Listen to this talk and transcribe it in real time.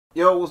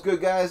Yo, what's good,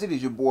 guys? It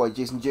is your boy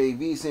Jason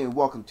JV saying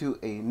welcome to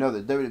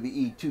another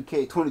WWE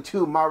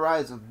 2K22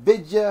 MyRISE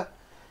video.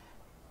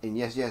 And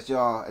yes,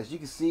 y'all, as you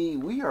can see,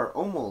 we are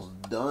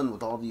almost done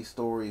with all these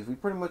stories. We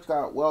pretty much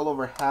got well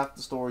over half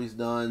the stories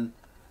done.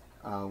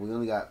 We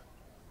only got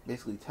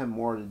basically 10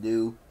 more to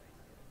do.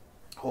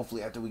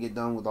 Hopefully, after we get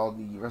done with all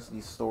the rest of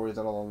these stories,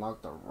 that'll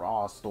unlock the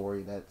Raw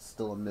story. That's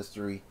still a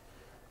mystery.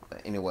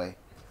 But anyway,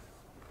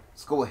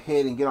 let's go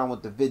ahead and get on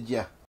with the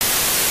video.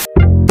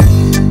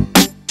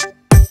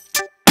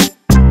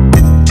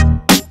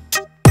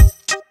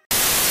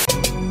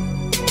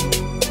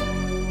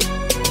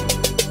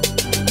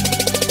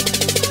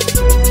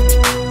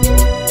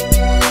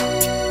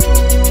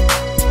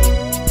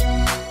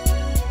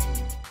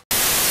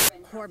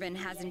 Corbin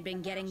hasn't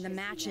been getting the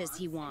matches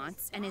he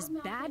wants and is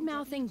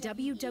bad-mouthing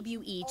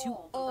WWE to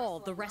all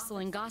the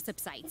wrestling gossip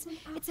sites.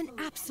 It's an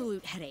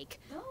absolute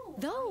headache.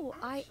 Though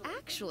I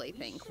actually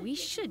think we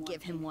should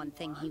give him one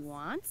thing he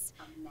wants: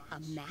 a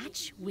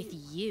match with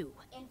you.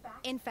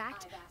 In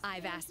fact,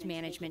 I've asked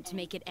management to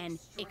make it an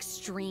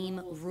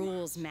Extreme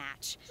Rules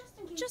match,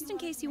 just in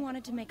case you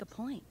wanted to make a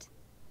point.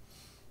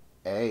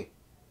 Hey,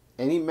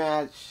 any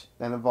match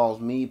that involves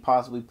me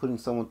possibly putting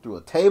someone through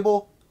a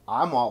table,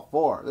 I'm all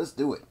for it. Let's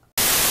do it.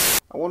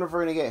 I wonder if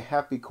we're going to get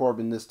Happy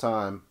Corbin this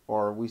time,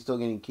 or are we still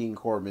getting King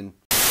Corbin?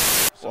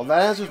 Well,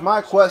 that answers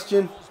my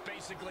question.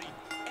 Basically,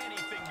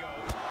 anything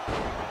goes.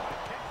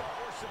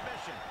 Pinfall or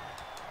submission.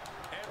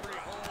 Every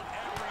hold,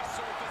 every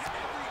surface,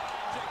 every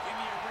object in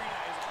the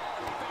arena is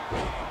all fair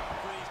game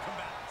for these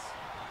combatants.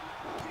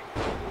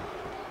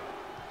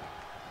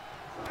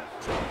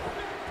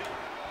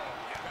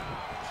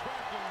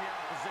 Tracking the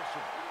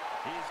opposition.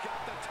 He's got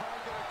the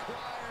target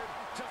acquired.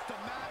 Just a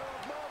matter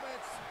of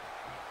moments.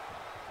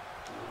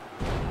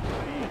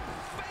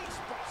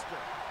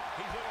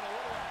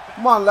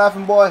 Come on,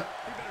 laughing boy. He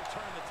better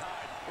turn the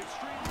tide.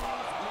 Extreme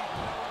Rules leave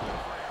no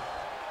room for error.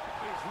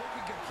 He's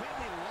looking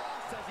completely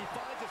lost as he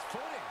finds his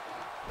footing.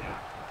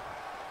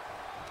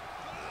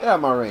 Yeah,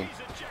 my ring.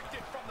 He's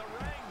ejected from the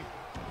ring.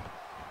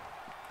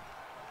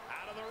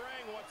 Out of the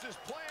ring. What's his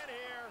plan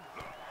here?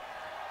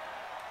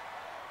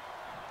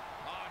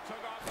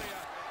 Took off the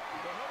hood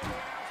of the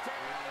announce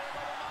table.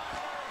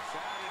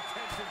 Sad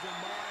intentions in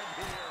mind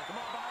here. Come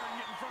on, Byron,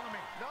 get in front of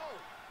me. No.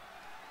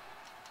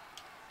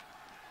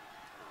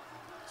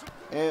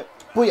 And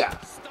booyah.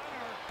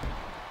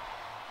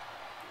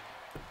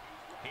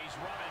 He's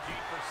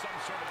rummaging for some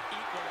sort of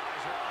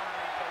equalizer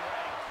underneath the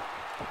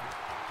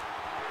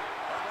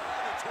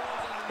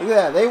ring. Look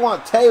at that. They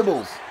want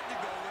tables.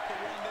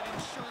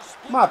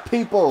 My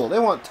people. They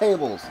want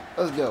tables.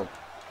 Let's go.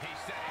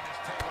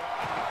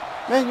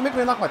 Man, you make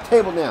me knock my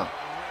table down.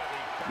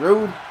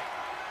 Rude.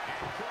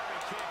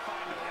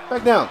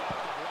 Back down.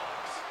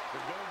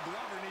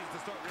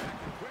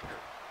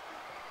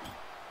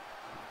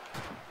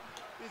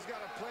 He's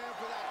got a plan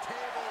for that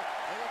table,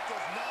 and it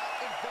does not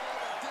involve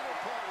a dinner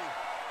party.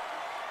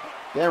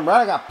 Damn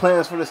right I got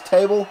plans for this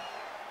table.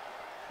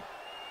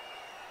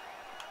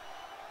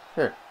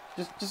 Here,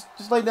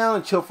 just lay down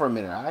and chill for a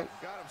minute, alright?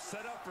 Got him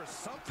set up for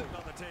something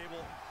on the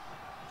table.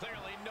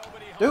 Clearly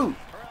nobody Dude,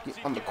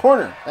 get on the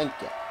corner. Thank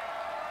you.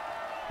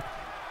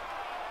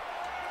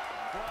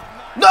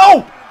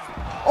 No!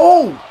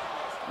 Oh!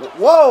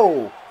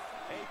 Whoa!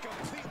 A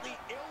completely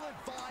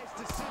ill-advised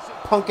decision.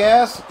 Punk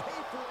ass.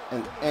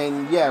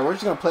 And yeah, we're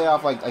just gonna play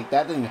off like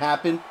that didn't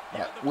happen.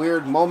 That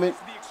weird moment.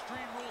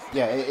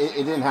 Yeah, it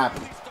didn't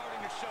happen. He's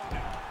starting to show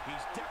now.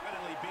 He's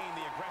definitely being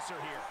the aggressor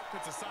here.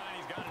 It's a sign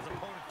he's got his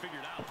opponent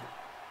figured out.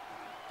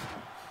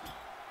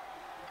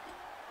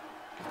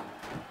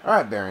 All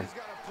right, Baron. He's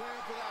got a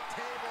plan for that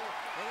table,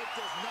 and it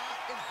does not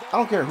involve. I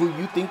don't care who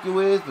you think you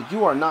is, but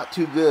you are not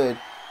too good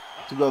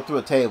to go through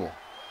a table.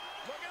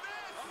 Look at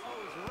this. Oh,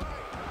 he's right.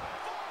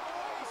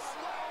 Follow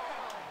slam.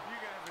 You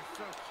guys are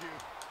so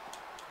cute.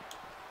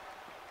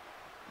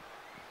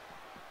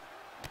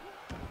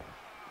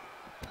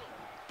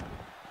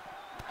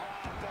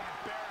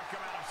 Barbaric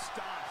amount of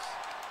stomps.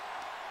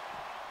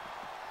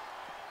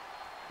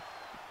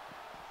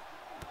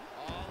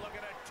 Oh, look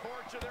at it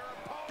torture their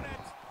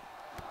opponent.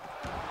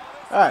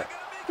 All right,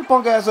 get your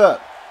punk ass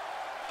up.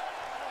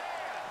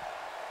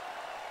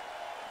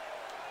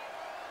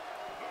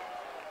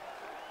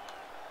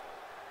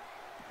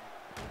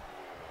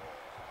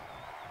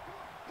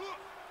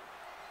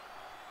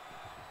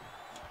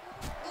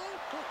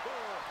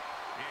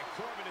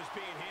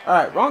 All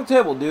right, wrong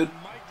table, dude.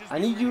 I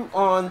need you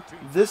on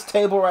this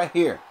table right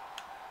here.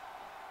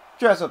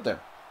 Dress up there.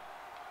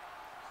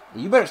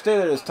 You better stay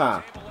there this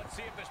time.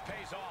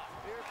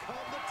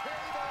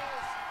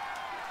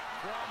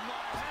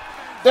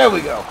 There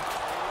we go.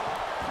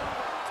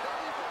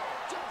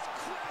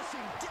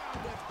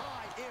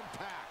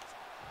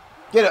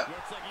 Get up.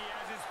 Looks like he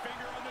has his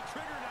finger on the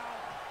trigger now.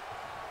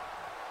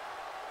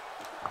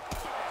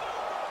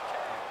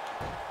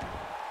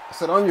 I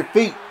said on your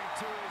feet.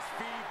 To his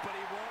feet, but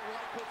he won't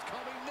like what's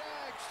coming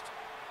next.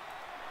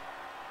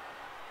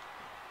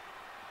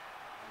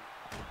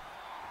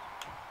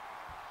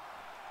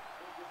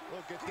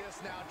 Look at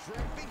this now,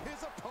 draping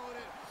his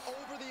opponent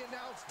over the announce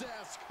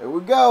Here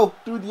we go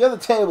through the other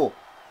table.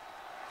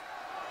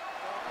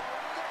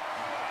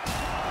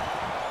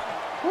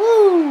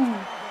 Woo!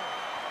 Nothing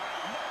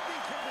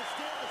can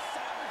withstand the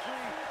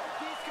savagery of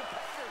these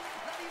competitors.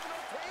 Not even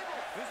on table.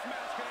 This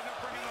match could end up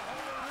bringing the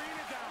whole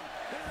arena down.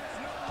 There is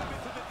no limit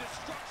to the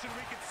destruction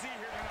we can see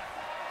here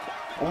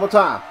tonight. One more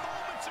time.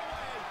 Moments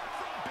away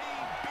from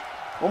being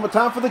beat. One more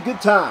time for the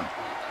good time.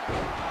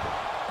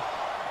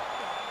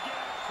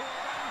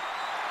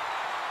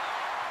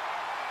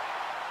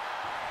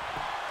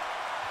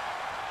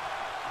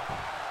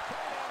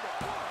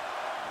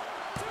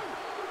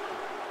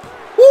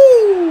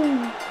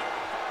 Woo!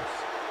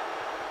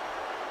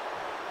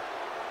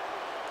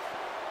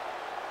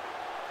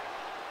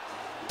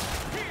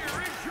 Here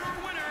is your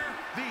winner,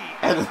 the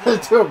And the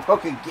two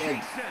broke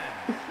again.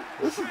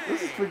 This is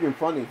freaking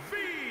funny.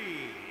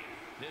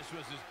 This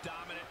was as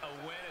dominant a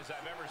win as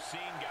I've ever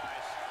seen,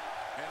 guys.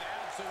 An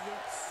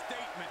absolute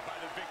statement by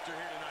the victor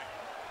here tonight.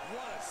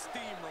 What a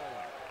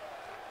steamroller.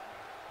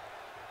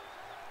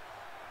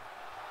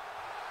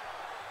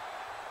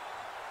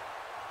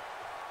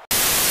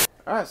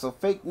 Alright, so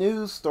fake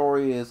news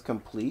story is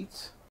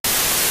complete.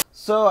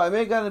 So I may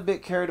have gotten a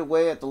bit carried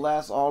away at the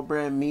last All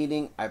Brand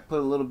meeting. I put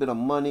a little bit of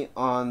money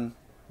on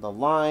the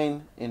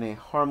line in a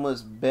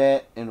harmless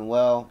bet, and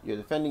well, you're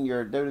defending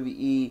your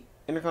WWE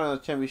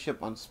Intercontinental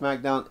Championship on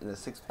SmackDown in a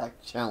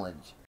 6-pack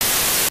challenge.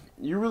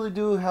 You really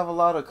do have a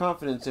lot of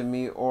confidence in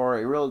me, or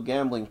a real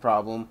gambling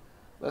problem.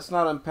 Let's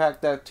not unpack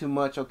that too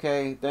much,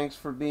 okay? Thanks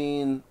for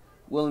being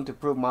willing to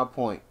prove my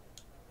point.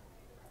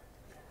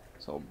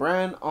 So,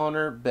 brand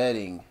honor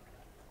betting.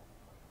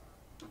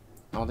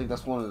 I don't think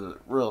that's one of the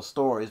real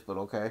stories, but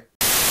okay.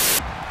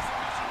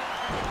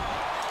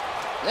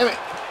 Damn it!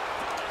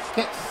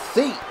 Can't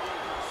see!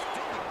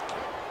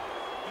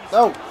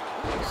 No!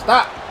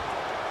 Stop!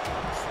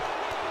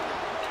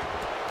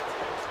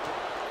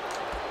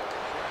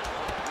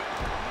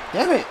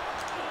 Damn it!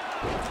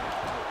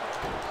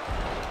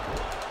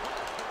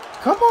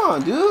 Come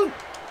on, dude!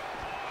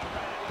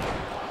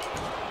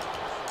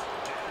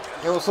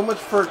 Okay, well, so much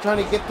for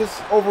trying to get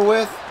this over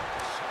with.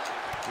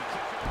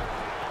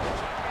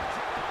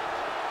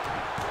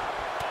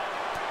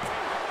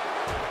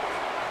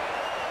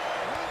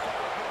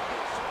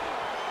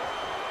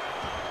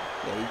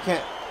 Yeah, you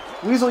can't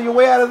weasel your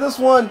way out of this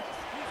one.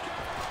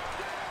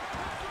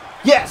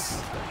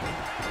 Yes!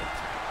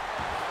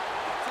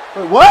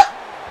 Wait, what?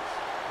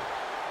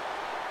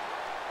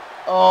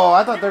 Oh,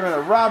 I thought they were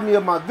going to rob me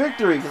of my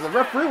victory because the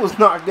referee was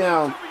knocked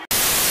down.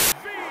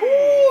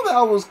 Ooh,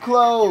 that was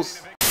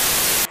close.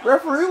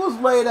 Referee was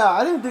laid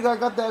out. I didn't think I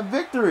got that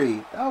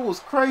victory. That was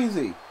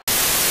crazy.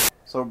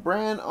 So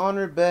brand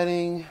honor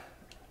betting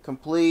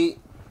complete.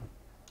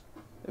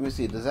 Let me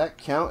see. Does that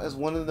count as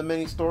one of the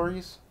many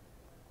stories?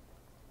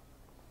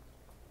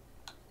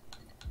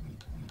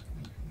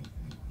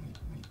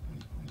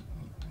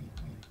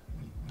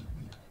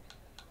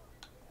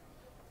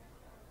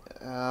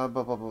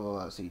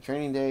 Let's see.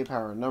 Training day,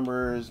 power of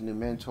numbers, new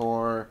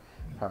mentor,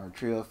 power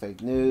trio,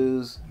 fake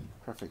news,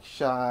 perfect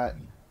shot,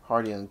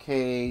 Hardy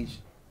Uncaged,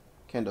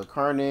 Kendall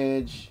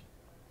Carnage,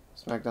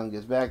 SmackDown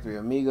Gets Back, Three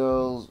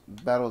Amigos,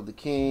 Battle of the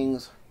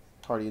Kings,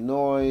 Party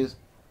Noise,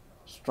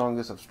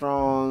 Strongest of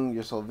Strong,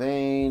 You're So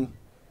Vain,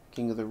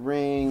 King of the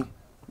Ring,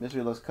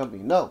 Mystery Loves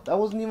Company. No, that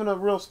wasn't even a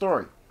real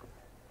story.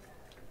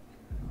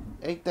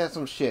 Ain't that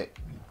some shit?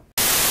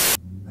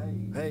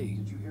 Hey,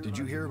 did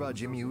you hear about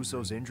Jimmy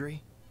Uso's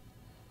injury?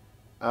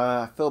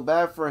 I feel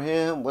bad for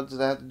him. What does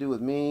that have to do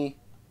with me?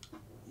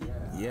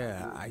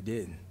 Yeah, I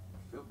did.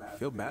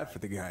 Feel bad for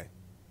the guy.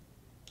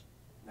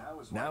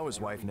 Now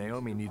his wife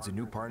Naomi needs a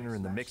new partner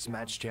in the Mixed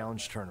Match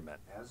Challenge tournament.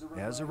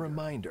 As a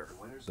reminder,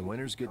 the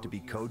winners get to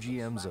be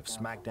co-GMs of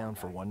SmackDown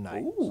for one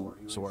night. Ooh.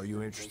 So are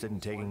you interested in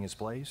taking his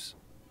place?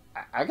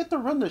 I get to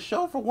run the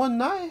show for one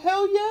night?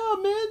 Hell yeah,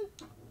 I'm in.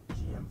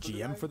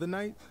 GM for the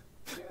night?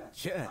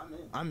 Yeah,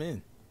 I'm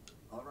in.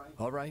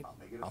 All right,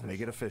 I'll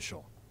make it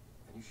official.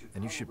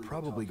 And you should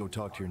probably go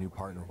talk to your new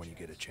partner when you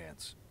get a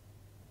chance.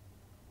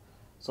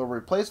 So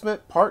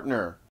replacement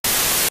partner.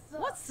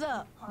 What's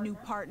up, new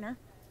partner?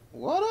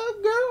 What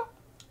up,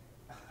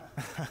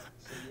 girl?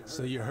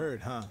 So you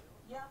heard, huh?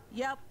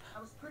 Yep.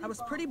 I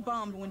was pretty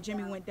bummed when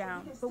Jimmy went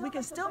down, but we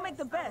can still make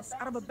the best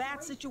out of a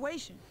bad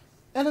situation.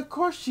 And of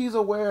course she's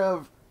aware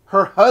of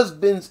her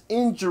husband's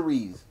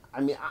injuries. I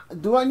mean,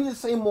 do I need to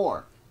say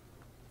more?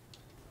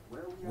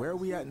 Where are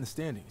we at in the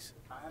standings?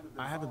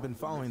 I haven't been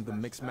following the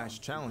Mixed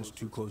Match Challenge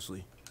too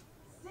closely.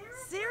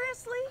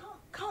 Seriously?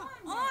 Come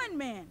on,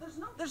 man.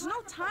 There's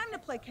no time to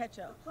play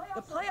catch-up.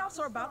 The playoffs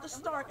are about to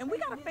start, and we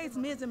gotta face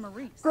Miz and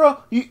Maurice.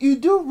 Girl, you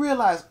do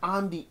realize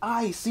I'm the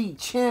IC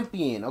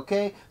champion,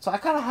 okay? So I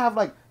kind of have,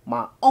 like,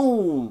 my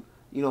own,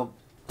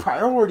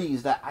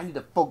 priorities that I need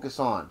to focus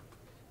on.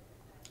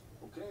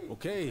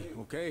 Okay,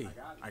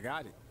 I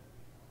got it.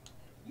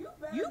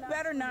 You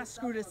better not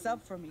screw this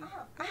up for me.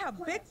 I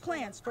have big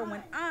plans for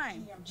when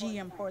I'm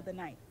GM for the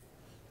night.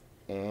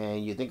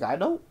 And you think I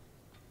don't?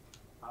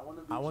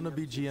 I want to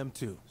be GM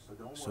too,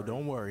 so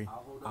don't worry.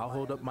 I'll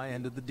hold up my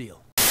end of the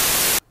deal.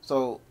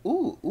 So,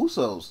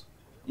 Usos.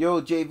 Yo,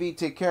 JV,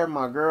 take care of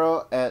my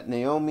girl at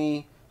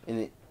Naomi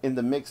in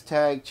the mixed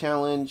tag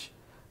challenge.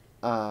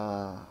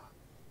 I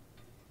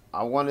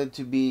wanted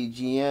to be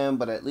GM,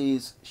 but at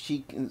least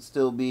she can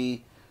still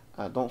be.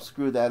 Don't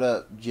screw that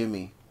up,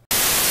 Jimmy.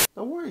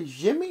 Don't worry,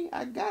 Jimmy.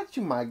 I got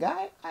you, my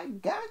guy. I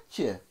got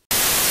you.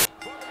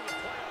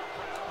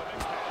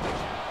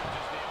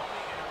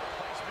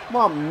 Come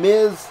on,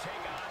 Miz.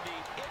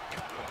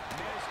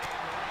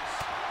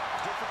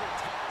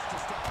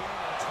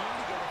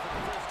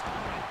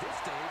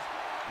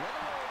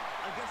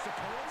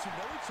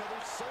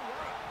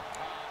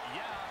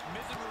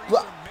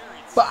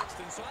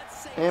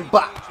 And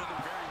bop. It's going to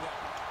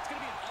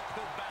be an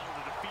uphill battle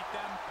to defeat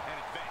them and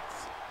advance.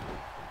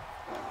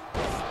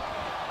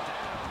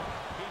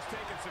 He's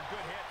taking some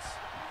good hits.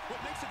 What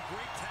makes a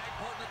great tag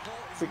partner,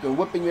 Cole, is freaking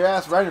whipping your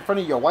ass right in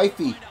front of your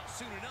wifey. find out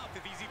soon enough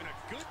if he's even a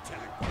good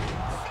tag partner.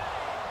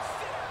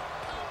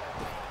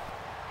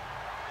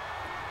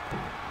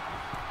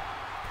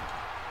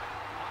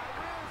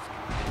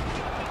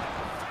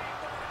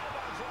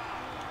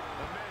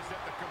 The Miz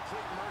at the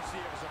complete mercy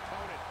of his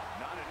opponent.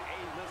 Not an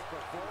A-list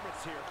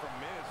performance here from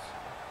Miz.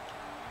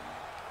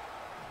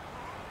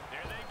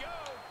 There they go.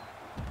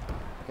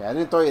 Okay, I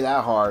didn't throw you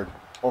that hard.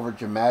 Over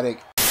dramatic.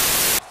 A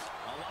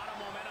lot of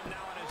momentum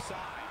now on his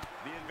side.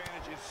 The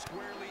advantage is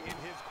squarely in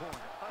his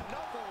corner.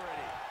 Enough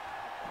already.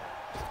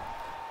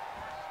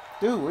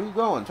 Dude, where you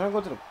going? Trying to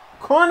go to the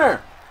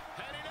corner.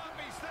 Heading up,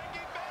 he's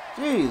thinking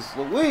big. Jeez,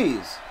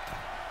 Louise.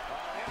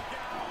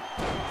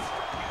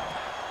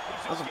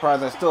 I'm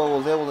surprised I still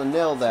was able to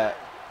nail that.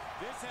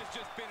 This has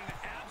just been an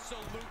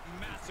absolute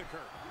massacre.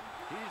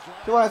 He's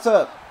Get what's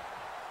up.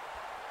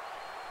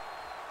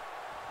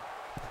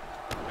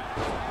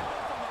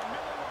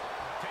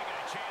 taking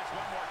a chance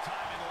one more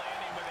time and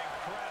landing with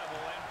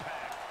incredible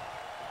impact.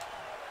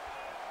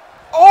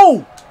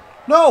 Oh!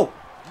 No!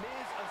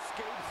 Miz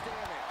escapes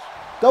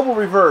damage. Double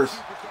reverse.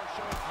 Superstar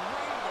shows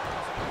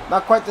great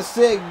Not quite the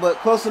SIG, but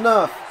close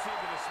enough.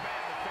 receiving a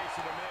smack in the face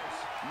of the Miz.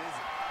 Miz.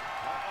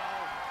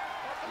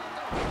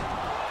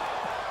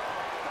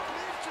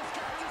 Miz just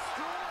got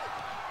destroyed.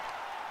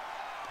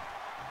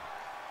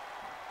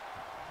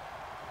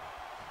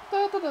 Da,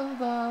 da, da,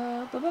 da,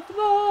 da, da,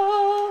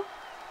 da.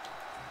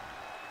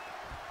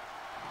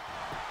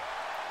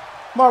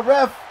 Come on,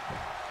 ref.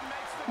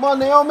 Come on,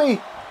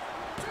 Naomi.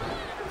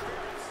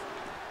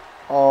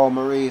 Oh,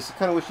 Maurice. I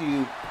kind of wish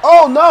you...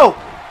 Oh, no!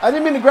 I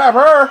didn't mean to grab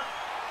her.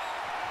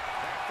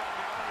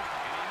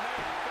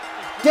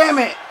 Damn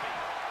it.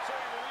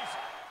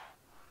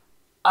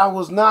 I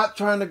was not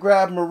trying to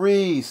grab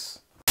Maurice.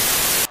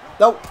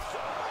 Nope.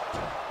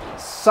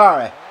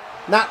 Sorry.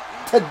 Not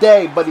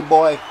today, buddy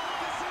boy.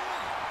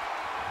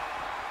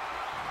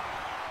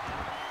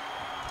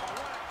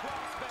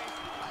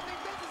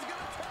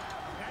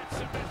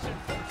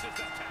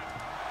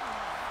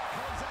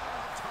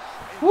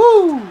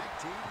 Woo!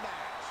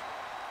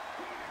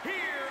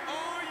 Here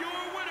are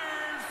your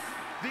winners,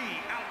 the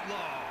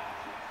Outlaw,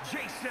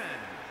 Jason,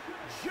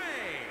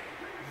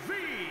 J.V.,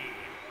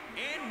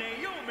 and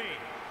Naomi.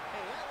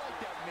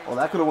 Well,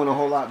 that could have went a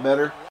whole lot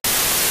better.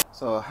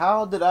 So,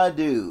 how did I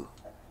do?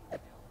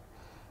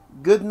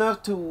 Good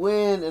enough to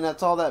win, and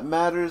that's all that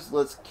matters.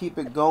 Let's keep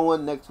it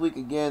going next week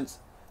against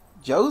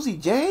Josie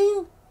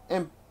Jane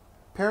and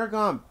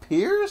Paragon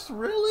Pierce?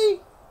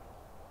 Really?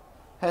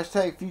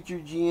 Hashtag future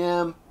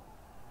GM.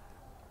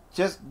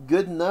 Just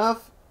good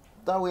enough?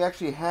 Thought we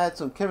actually had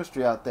some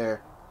chemistry out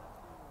there.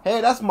 Hey,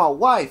 that's my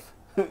wife.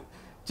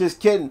 Just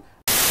kidding.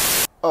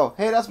 Oh,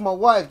 hey, that's my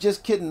wife.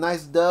 Just kidding.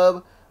 Nice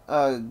dub.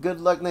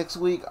 Good luck next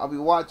week. I'll be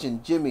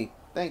watching. Jimmy.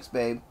 Thanks,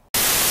 babe.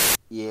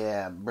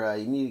 Yeah, bruh.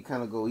 You need to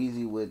kind of go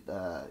easy with,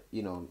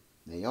 you know,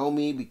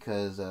 Naomi,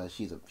 because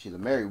she's a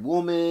married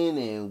woman,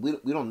 and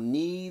we don't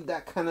need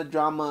that kind of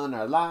drama in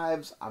our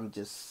lives. I'm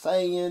just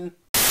saying.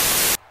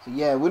 So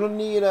yeah, we don't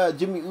need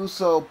Jimmy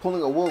Uso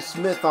pulling a Will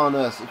Smith on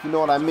us, if you know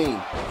what I mean.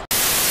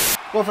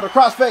 Going for the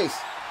crossface.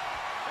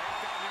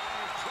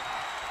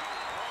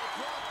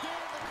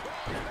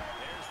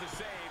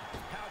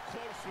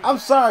 I'm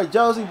sorry,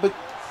 Josie, but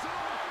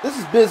this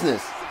is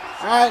business.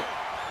 All right.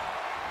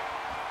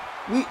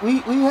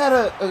 We had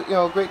a you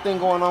know, great thing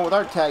going on with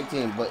our tag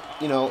team, but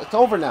you know, it's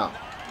over now.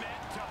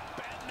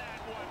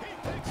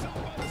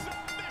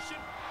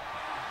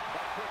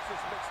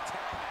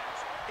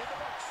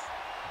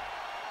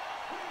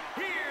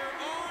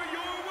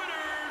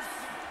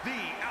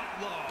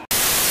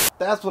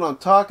 That's what I'm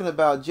talking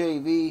about,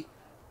 JV.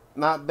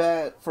 Not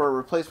bad for a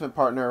replacement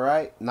partner,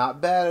 right? Not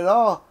bad at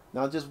all.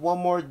 Now just one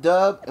more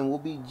dub and we'll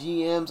be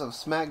GMs of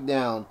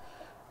SmackDown.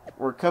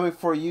 We're coming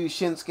for you,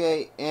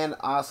 Shinsuke and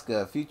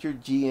Asuka, future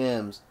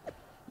GMs.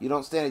 You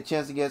don't stand a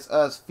chance against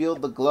us. Feel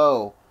the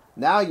glow.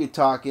 Now you're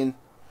talking.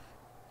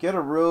 Get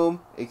a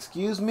room.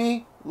 Excuse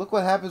me? Look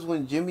what happens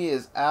when Jimmy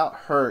is out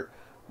hurt.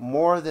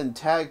 More than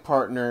tag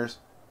partners.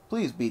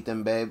 Please beat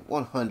them, babe.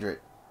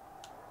 100.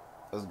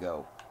 Let's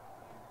go.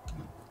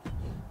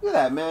 Look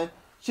at that, man.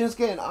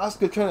 Shinsuke and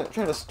Asuka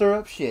trying to stir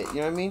up shit. You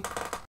know what I mean?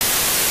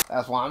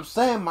 That's why I'm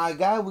saying, my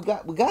guy, we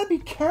gotta be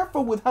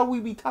careful with how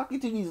we be talking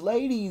to these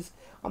ladies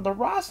on the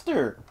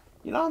roster.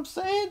 You know what I'm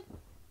saying?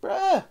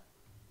 Bruh.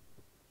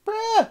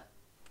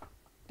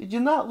 Did you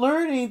not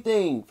learn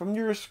anything from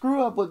your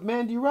screw up with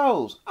Mandy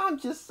Rose? I'm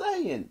just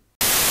saying.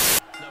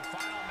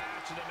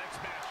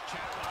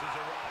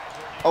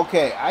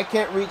 Okay, I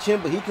can't reach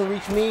him, but he can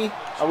reach me.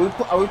 Are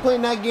we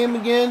playing that game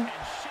again?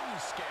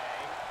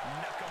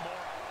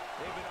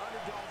 They've been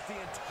underdogs the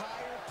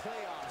entire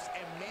playoffs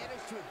and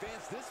managed to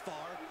advance this far.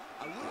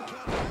 I wouldn't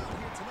count them out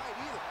here tonight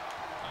either.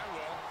 I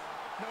will.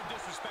 No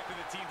disrespect to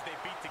the teams they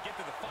beat to get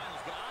to the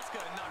finals, but Asuka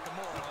and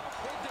Nakamura on a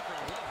whole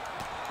different level.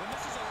 When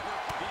this is over,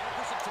 the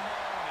Empress of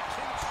Tomorrow and the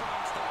King of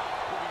Strong Style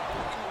will be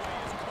walking away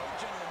as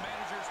co-general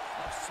managers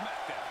of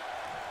SmackDown.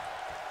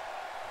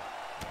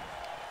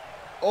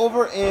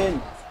 Over and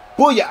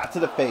booyah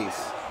to the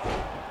face.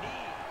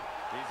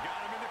 He's got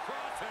him in the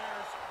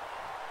crosshairs.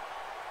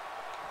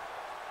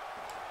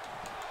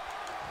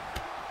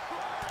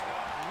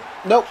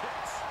 Nope.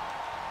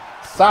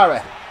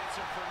 Sorry.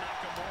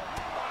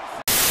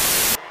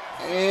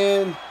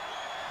 And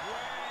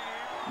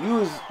you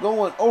was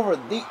going over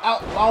the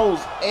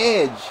Outlaw's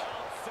edge.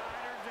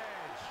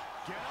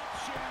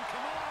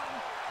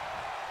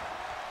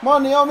 Come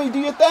on, Naomi, do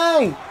your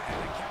thing.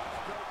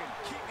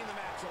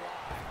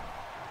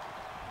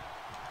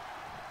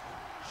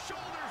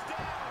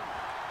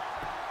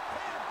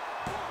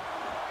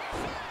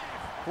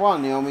 Come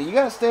on, Naomi, you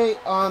gotta stay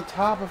on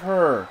top of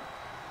her.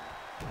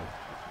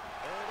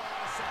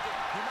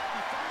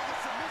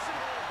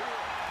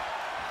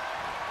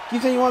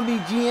 Keep saying you want to be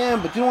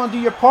GM, but you don't want to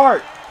do your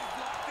part.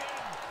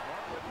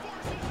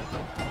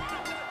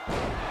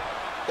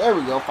 There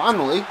we go,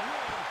 finally.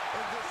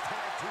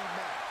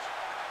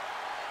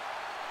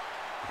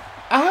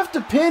 I have to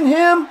pin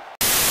him?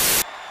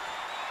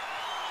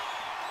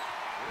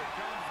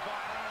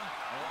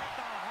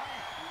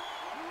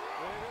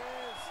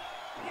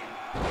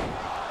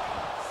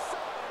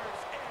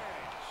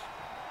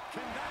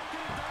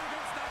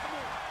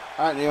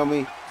 Alright,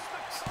 Naomi.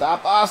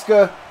 Stop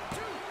Asuka.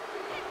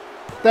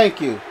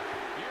 Thank you.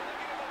 They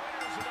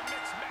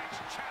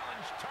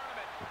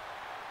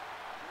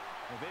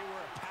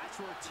were a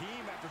patchwork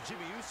team after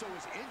Jimmy Uso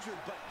was injured,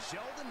 but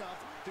gelled enough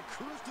to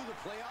cruise through the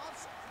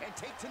playoffs and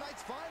take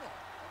tonight's final.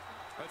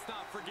 Let's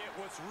not forget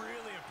what's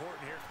really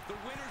important here. The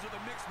winners of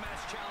the Mixed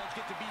Match Challenge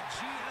get to be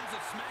GMs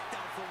of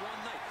SmackDown for one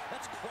night.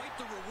 That's quite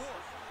the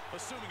reward,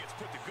 assuming it's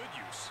put to good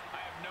use.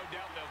 I have no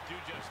doubt they'll do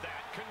just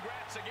that.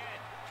 Congrats again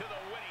to the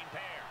winning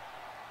pair.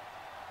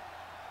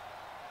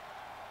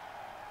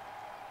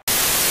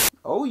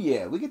 Oh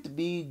yeah, we get to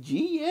be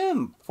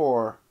GM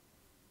for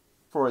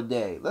a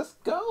day. Let's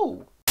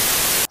go.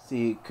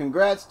 See,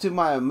 congrats to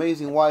my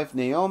amazing wife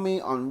Naomi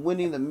on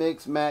winning the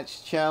Mixed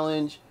Match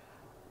Challenge.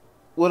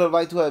 Would have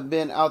liked to have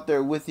been out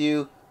there with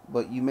you,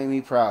 but you made me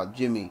proud,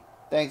 Jimmy.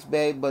 Thanks,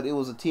 babe, but it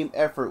was a team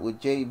effort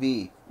with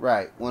JV.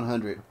 Right,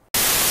 100.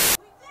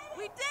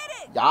 We did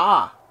it!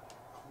 Yeah.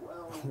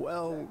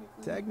 Well,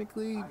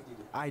 technically,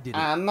 I did it.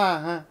 I'm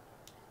not, huh?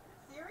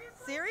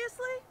 Seriously?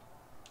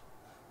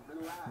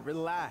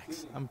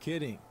 Relax. I'm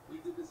kidding.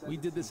 We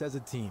did this as a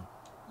team.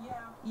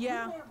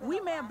 Yeah, we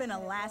may have been a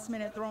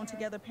last-minute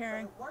thrown-together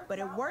pairing, but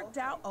it worked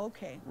out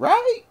okay.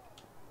 Right?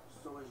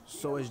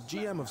 So as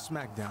GM of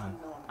SmackDown,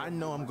 I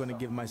know I'm going to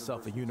give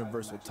myself a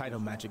Universal title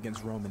match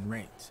against Roman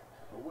Reigns.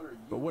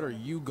 But what are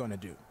you going to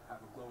do?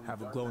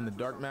 Have a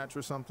glow-in-the-dark match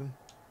or something?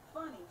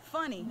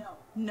 Funny?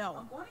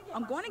 No.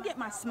 I'm going to get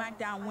my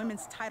SmackDown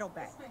Women's title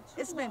back.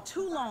 It's been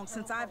too long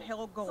since I've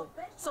held gold.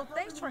 So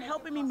thanks for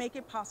helping me make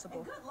it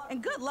possible.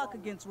 And good luck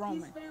against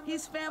Roman.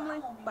 He's family,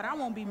 but I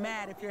won't be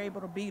mad if you're able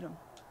to beat him.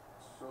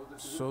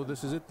 So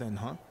this is it then,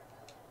 huh?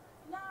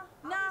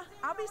 Nah,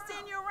 I'll be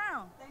seeing you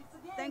around.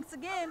 Thanks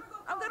again.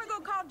 I'm going to go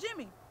call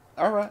Jimmy.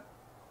 All right.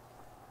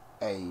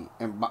 Hey,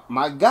 and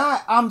my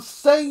guy, I'm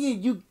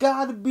saying you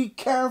got to be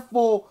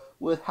careful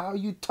with how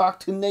you talk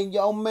to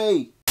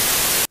Naomi.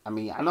 I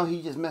mean, I know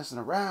he's just messing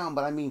around,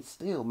 but I mean,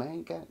 still, man,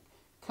 you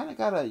kind of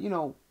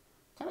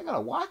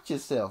gotta watch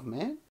yourself,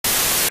 man.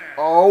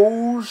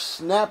 Oh,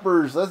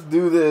 snappers, let's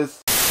do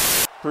this.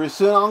 Pretty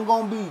soon, I'm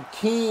gonna be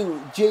King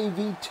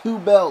JV 2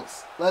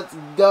 belts. Let's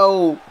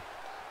go.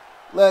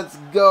 Let's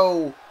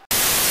go.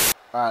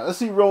 All right, let's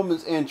see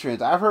Roman's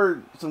entrance. I've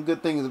heard some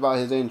good things about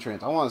his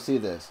entrance. I want to see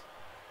this.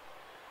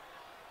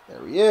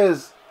 There he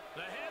is.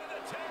 The head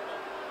of the table,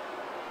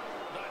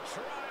 the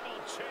tribal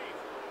chief,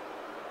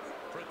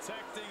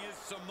 protecting his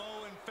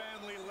Samoan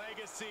family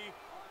legacy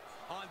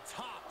on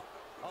top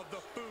of the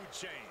food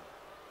chain.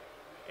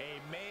 A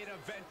main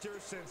eventer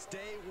since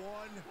day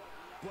one,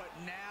 but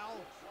now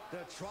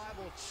the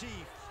tribal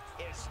chief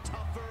is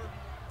tougher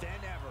than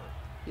ever.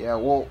 Yeah,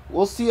 well,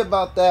 we'll see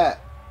about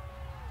that.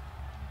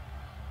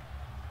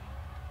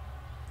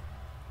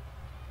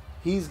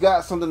 He's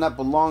got something that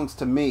belongs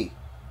to me.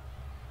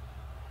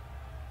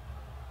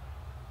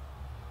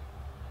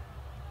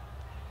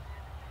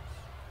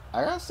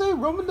 I gotta say,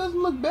 Roman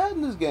doesn't look bad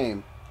in this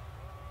game.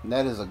 And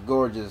that is a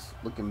gorgeous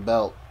looking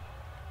belt.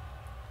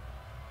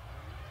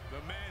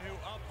 The man who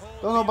upholds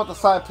Don't know about the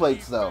side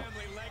plates though.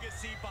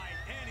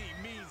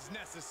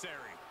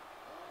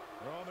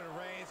 Roman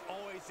Reigns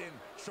always in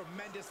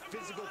tremendous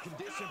physical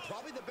condition,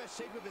 probably the best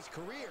shape of his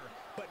career,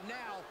 but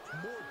now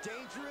more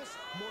dangerous,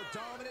 more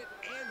dominant,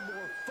 and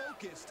more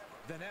focused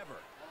than ever.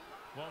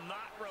 Will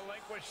not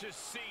relinquish his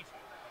seat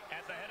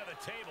at the head of the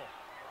table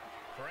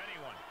for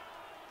anyone.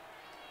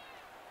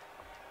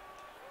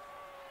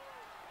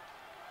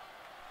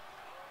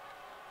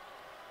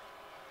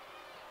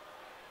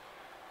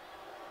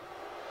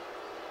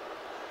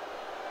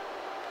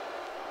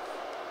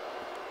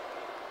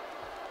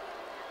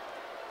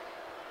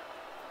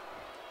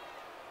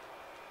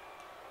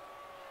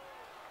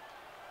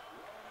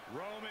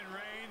 Roman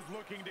Reigns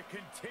looking to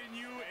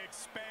continue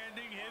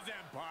expanding his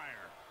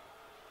empire.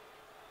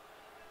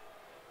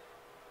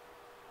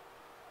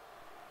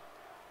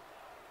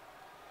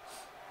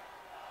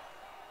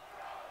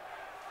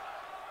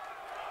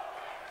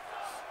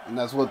 And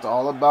that's what it's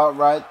all about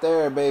right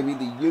there, baby.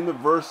 The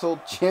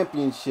Universal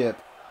Championship.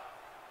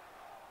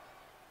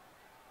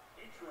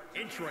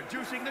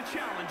 Introducing the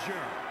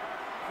challenger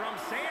from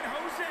San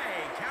Jose,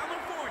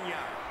 California,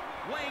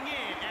 weighing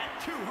in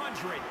at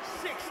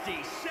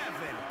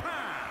 267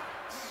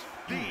 pounds,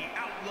 the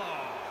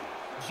Outlaw,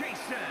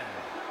 Jason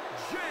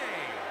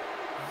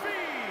J.V.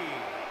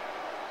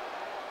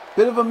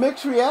 Bit of a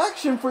mixed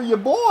reaction for your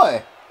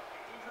boy.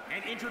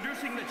 And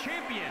introducing the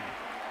champion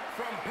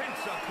from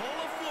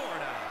Pensacola,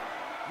 Florida,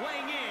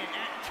 weighing in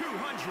at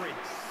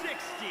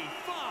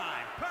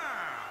 265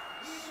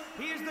 pounds.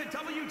 He is the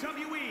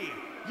WWE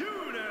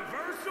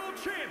Universal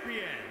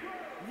Champion,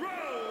 Roman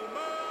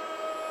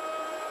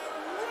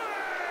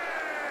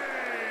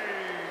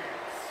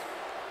Reigns.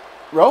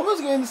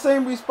 Roman's getting the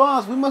same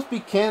response. We must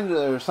be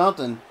Canada or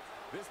something.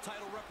 That's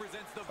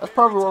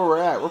probably where we're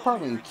at. We're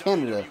probably in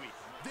Canada.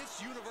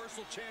 This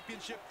Universal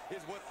Championship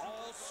is what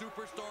all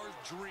superstars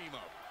dream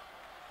of.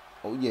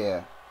 Oh,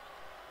 yeah.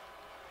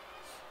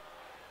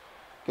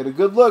 Get a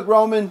good look,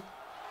 Roman.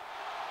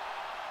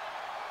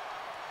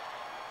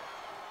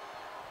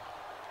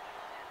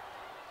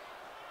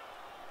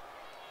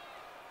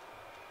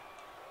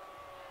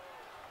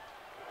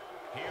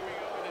 Here we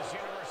go with this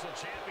Universal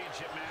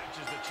Championship match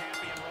as the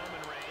champion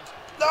Roman Reigns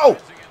No!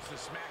 against the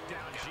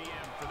SmackDown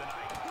GM for the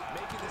night.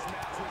 Making this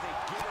match was a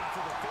given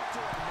for the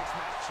victor of the mixed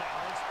match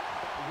challenge,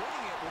 but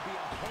winning it will be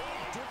a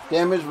whole different...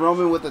 Damage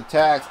Roman with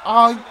attacks.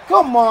 Oh,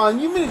 come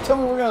on. You mean to tell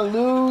me we're going to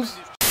lose?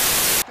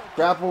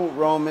 Grapple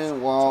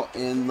Roman while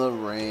in the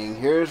ring.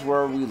 Here's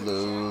where we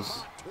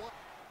lose.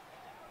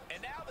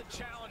 And now the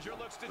challenger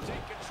looks to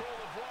take control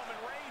of Roman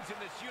Reigns in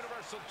this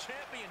Universal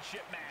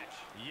Championship match.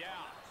 Yeah,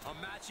 a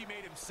match he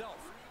made himself.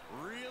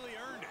 Really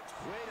earned it.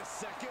 Wait a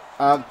second.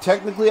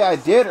 Technically, I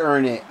did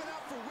earn it. Been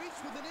out for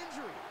weeks with an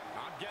injury.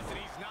 I'm guessing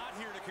he's not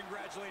here to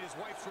congratulate his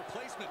wife's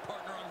replacement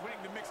partner on winning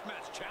the mixed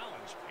match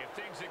challenge. If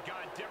things had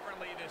gone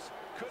differently, this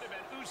could have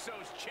been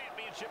Uso's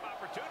championship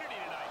opportunity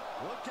tonight.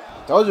 Look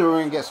out. Told you we were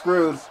going to get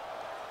screwed.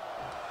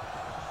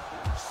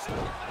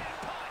 Superman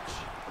punch.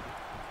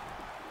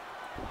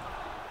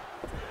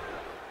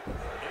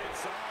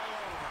 It's all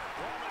over.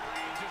 Roman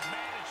Reigns has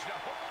managed to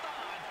hold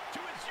on to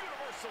his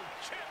Universal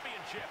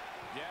Championship.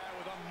 Yeah,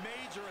 with a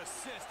major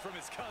assist from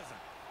his cousin.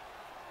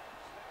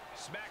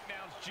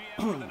 SmackDown's GM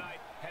for the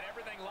night had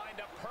everything lined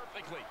up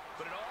perfectly,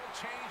 but it all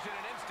changed in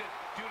an instant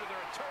due to the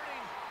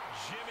returning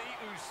Jimmy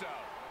Uso.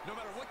 No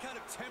matter what kind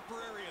of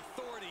temporary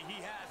authority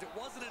he has, it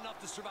wasn't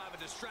enough to survive a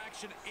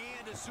distraction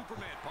and a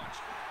Superman punch.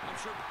 I'm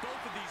sure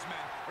both of these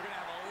men are going to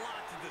have a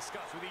lot to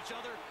discuss with each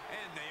other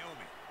and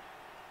Naomi.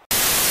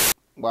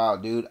 Wow,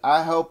 dude.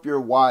 I help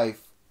your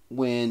wife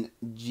win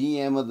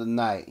GM of the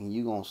night, and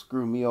you going to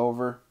screw me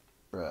over?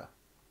 Bruh.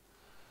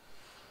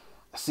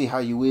 I see how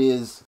you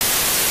is.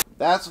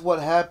 That's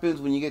what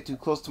happens when you get too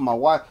close to my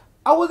wife.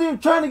 I wasn't even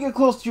trying to get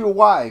close to your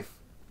wife.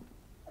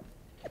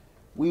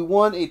 We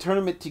won a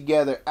tournament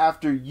together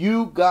after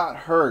you got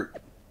hurt.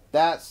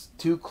 That's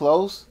too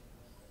close.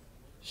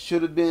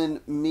 Should have been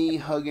me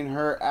hugging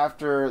her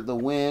after the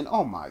win.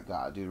 Oh my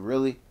God, dude,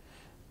 really?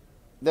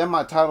 Then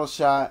my title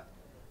shot.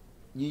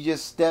 You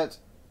just stepped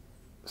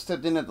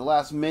in at the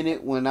last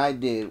minute when I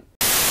did.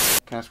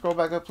 Can I scroll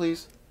back up,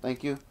 please?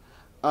 Thank you.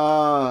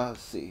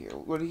 Let's see here.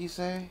 What did he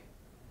say?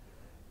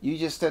 You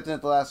just stepped in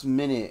at the last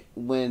minute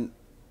when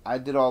I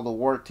did all the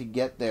work to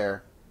get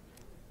there.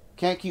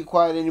 Can't keep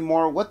quiet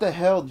anymore. What the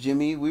hell,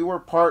 Jimmy? We were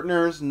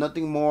partners,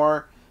 nothing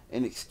more.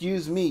 And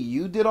excuse me,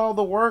 you did all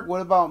the work? What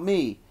about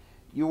me?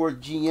 You were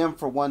GM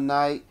for one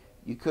night.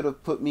 You could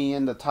have put me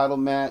in the title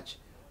match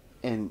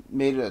and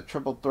made it a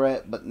triple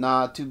threat, but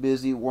nah, too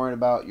busy worrying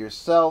about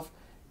yourself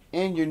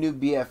and your new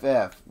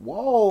BFF.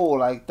 Whoa,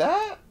 like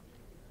that?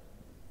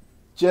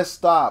 Just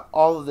stop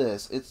all of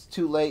this. It's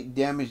too late.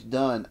 Damage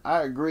done.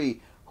 I agree.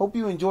 Hope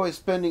you enjoy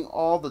spending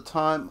all the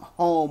time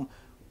home.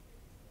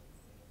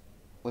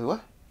 Wait,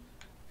 what?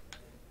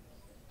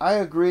 I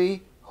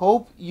agree.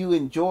 Hope you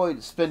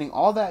enjoyed spending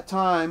all that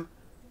time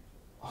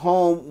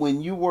home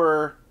when you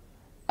were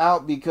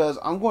out because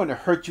I'm going to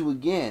hurt you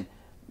again.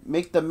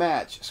 Make the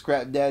match,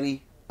 Scrap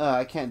Daddy.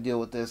 I can't deal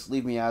with this.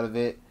 Leave me out of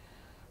it.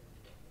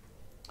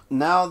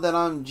 now that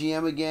I'm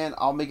GM again,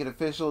 I'll make it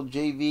official.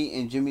 JV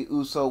and Jimmy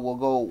Uso will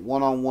go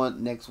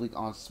one-on-one next week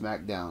on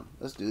SmackDown.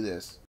 Let's do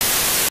this.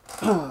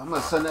 I'm going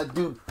to send that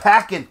dude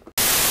packing.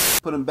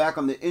 Put him back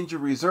on the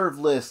injured reserve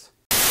list.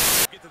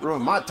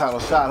 Ruin my title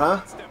shot,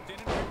 huh?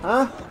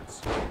 Huh?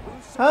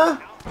 Huh?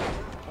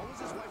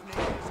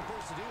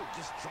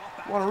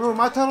 Want to ruin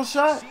my title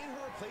shot?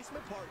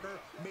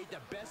 Made the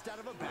best out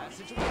of a bad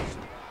situation.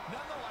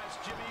 Nonetheless,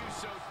 Jimmy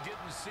Uso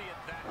didn't see it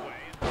that way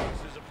and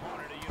throws his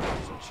opponent a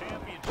Universal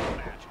Championship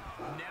match.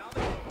 Now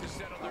they hope to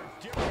settle their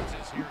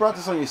differences here. You brought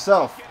this on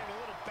yourself.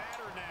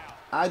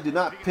 I do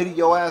not pity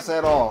your ass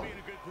at all.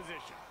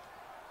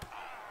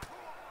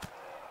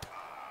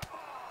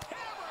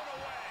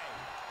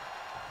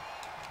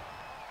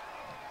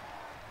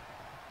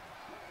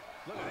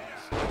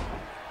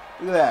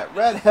 Look at that,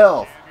 red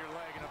health.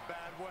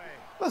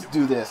 Let's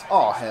do this.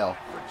 Oh, hell.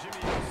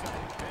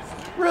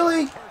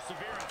 Really?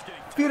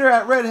 Peter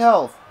at red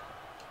health.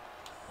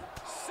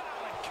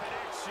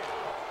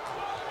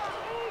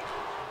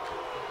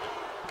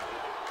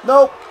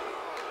 Nope.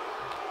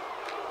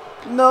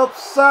 Nope,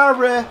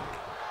 sorry.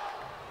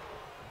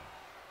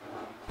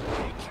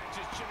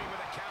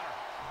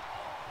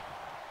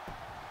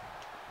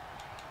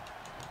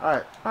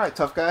 Alright,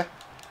 tough guy.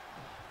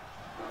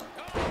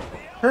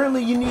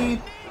 Apparently you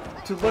need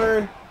to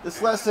learn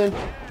this lesson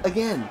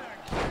again.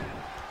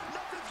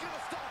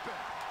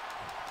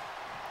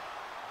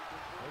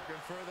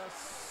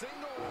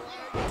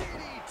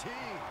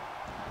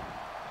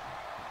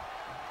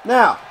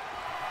 Now,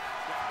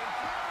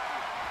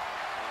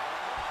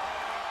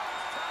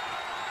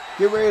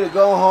 get ready to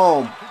go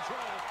home.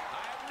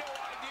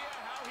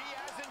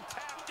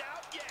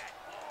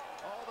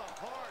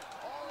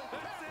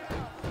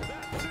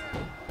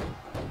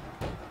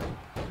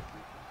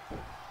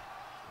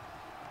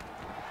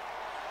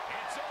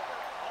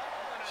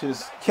 Should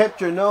have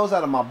kept your nose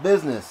out of my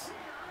business.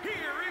 Here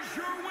is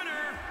your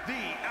winner,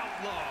 the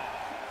Outlaw,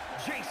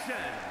 Jason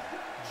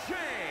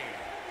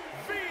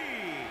J.V.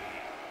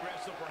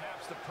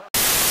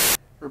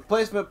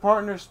 Replacement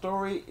partner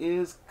story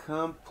is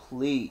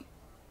complete.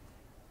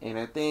 And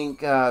I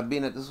think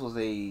being that this was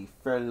a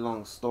fairly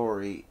long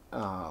story,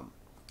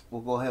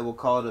 we'll go ahead, we'll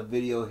call it a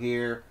video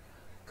here,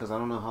 because I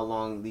don't know how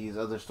long these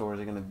other stories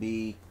are going to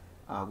be.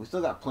 We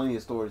still got plenty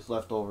of stories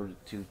left over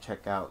to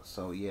check out.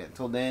 So yeah,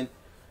 until then,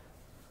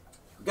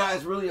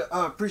 guys, really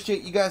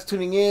appreciate you guys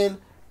tuning in,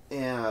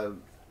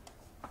 and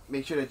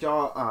make sure that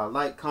y'all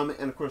like, comment,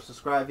 and of course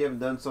subscribe if you haven't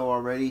done so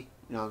already.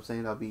 You know what I'm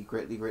saying? That'll be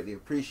greatly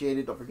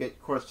appreciated. Don't forget,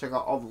 of course, check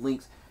out all the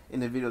links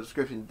in the video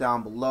description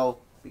down below.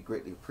 Be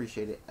greatly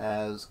appreciated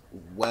as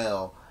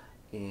well.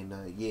 And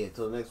yeah,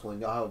 until the next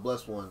one, y'all have a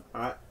blessed one.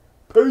 All right,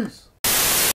 peace.